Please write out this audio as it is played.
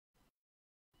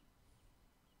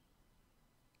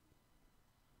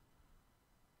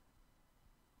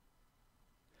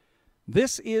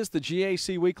This is the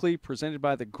GAC Weekly presented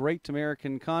by the Great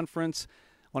American Conference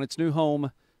on its new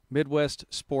home,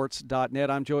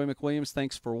 MidwestSports.net. I'm Joey McWilliams.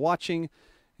 Thanks for watching.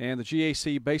 And the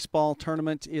GAC Baseball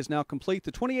Tournament is now complete.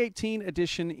 The 2018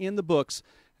 edition in the books.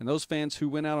 And those fans who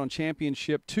went out on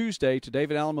Championship Tuesday to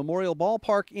David Allen Memorial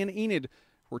Ballpark in Enid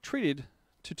were treated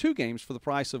to 2 games for the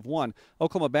price of 1.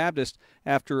 Oklahoma Baptist,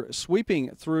 after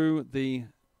sweeping through the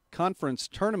conference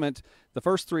tournament, the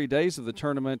first 3 days of the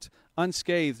tournament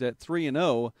unscathed at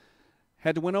 3-0,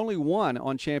 had to win only 1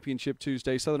 on Championship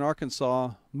Tuesday. Southern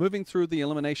Arkansas, moving through the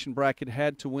elimination bracket,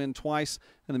 had to win twice,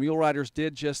 and the Mule Riders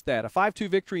did just that. A 5-2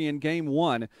 victory in Game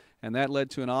 1, and that led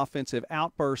to an offensive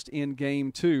outburst in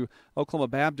Game 2. Oklahoma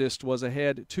Baptist was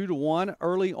ahead 2-1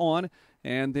 early on,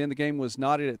 and then the game was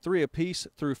knotted at 3 apiece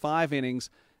through 5 innings.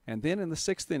 And then in the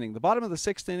 6th inning, the bottom of the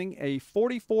 6th inning, a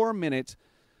 44-minute,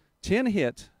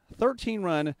 10-hit,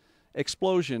 13-run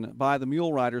explosion by the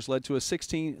Mule Riders led to a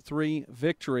 16-3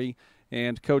 victory.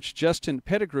 And Coach Justin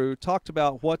Pettigrew talked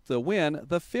about what the win,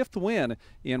 the 5th win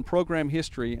in program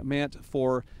history, meant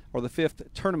for, or the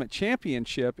 5th tournament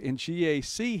championship in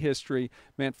GAC history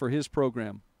meant for his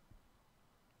program.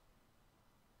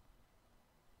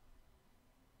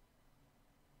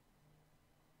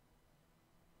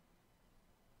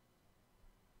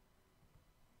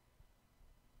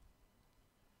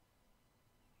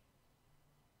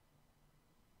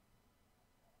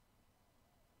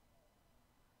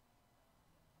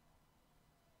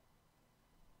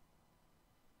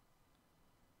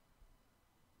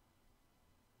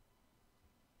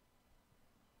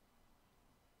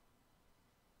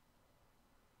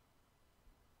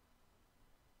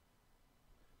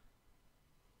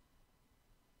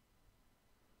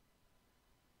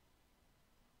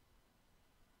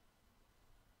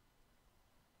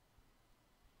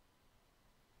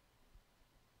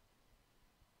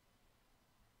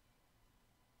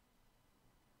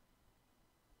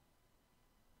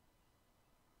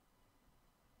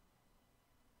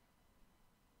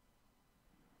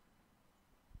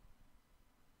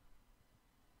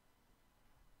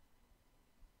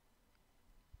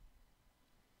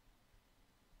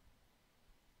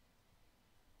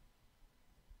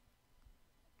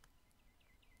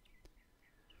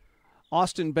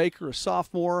 Austin Baker, a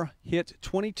sophomore, hit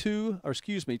 12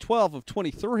 of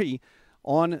 23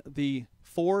 on the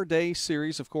 4-day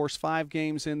series. Of course, 5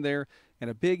 games in there, and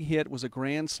a big hit was a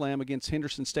grand slam against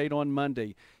Henderson State on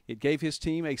Monday. It gave his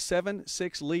team a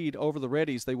 7-6 lead over the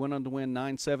Reddies. They went on to win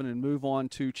 9-7 and move on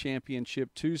to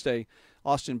Championship Tuesday.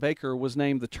 Austin Baker was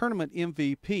named the tournament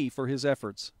MVP for his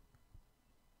efforts.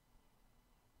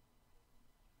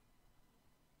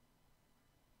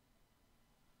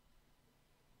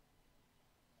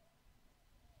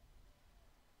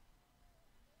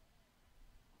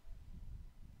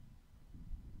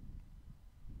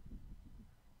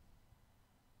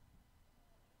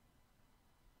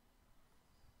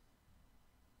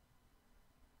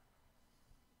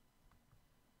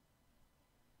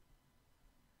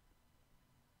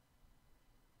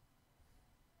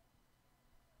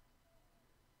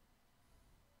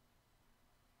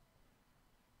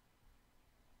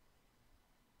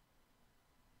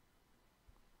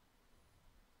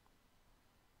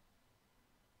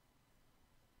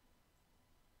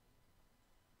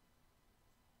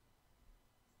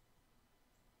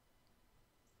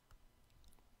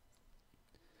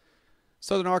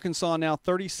 Southern Arkansas, now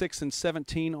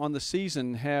 36-17 on the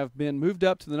season, have been moved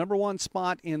up to the #1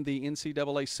 spot in the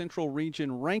NCAA Central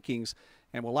Region rankings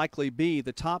and will likely be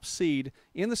the top seed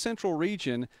in the Central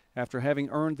Region after having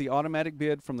earned the automatic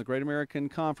bid from the Great American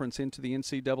Conference into the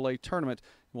NCAA Tournament.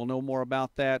 We'll know more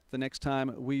about that the next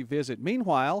time we visit.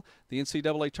 Meanwhile, the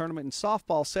NCAA Tournament in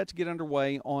softball set to get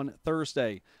underway on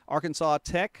Thursday. Arkansas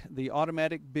Tech, the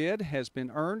automatic bid has been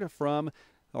earned for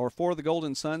the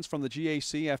Golden Suns from the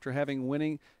GAC after having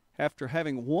won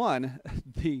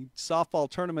the softball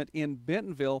tournament in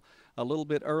Bentonville a little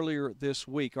bit earlier this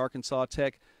week. Arkansas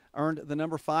Tech earned the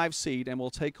 #5 seed and will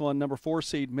take on #4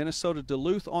 seed Minnesota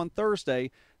Duluth on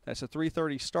Thursday. That's a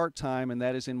 3:30 start time, and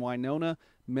that is in Winona,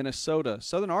 Minnesota.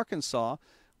 Southern Arkansas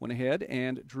went ahead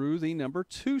and drew the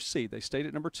 #2 seed. They stayed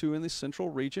at #2 in the Central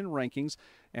Region rankings,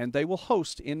 and they will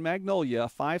host in Magnolia, a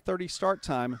 5:30 start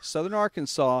time. Southern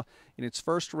Arkansas, in its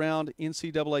first round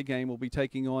NCAA game, will be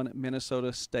taking on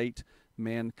Minnesota State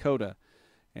Mankota.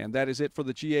 And that is it for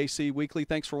the GAC Weekly.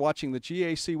 Thanks for watching. The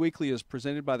GAC Weekly is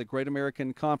presented by the Great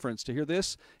American Conference. To hear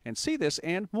this and see this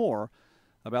and more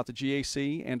about the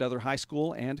GAC and other high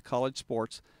school and college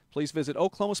sports, please visit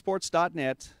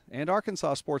OklahomaSports.net and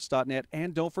ArkansasSports.net.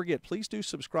 And don't forget, please do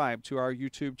subscribe to our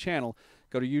YouTube channel.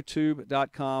 Go to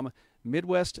youtube.com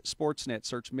Midwest Sportsnet.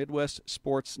 Search Midwest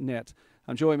Sportsnet.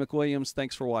 I'm Joey McWilliams.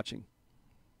 Thanks for watching.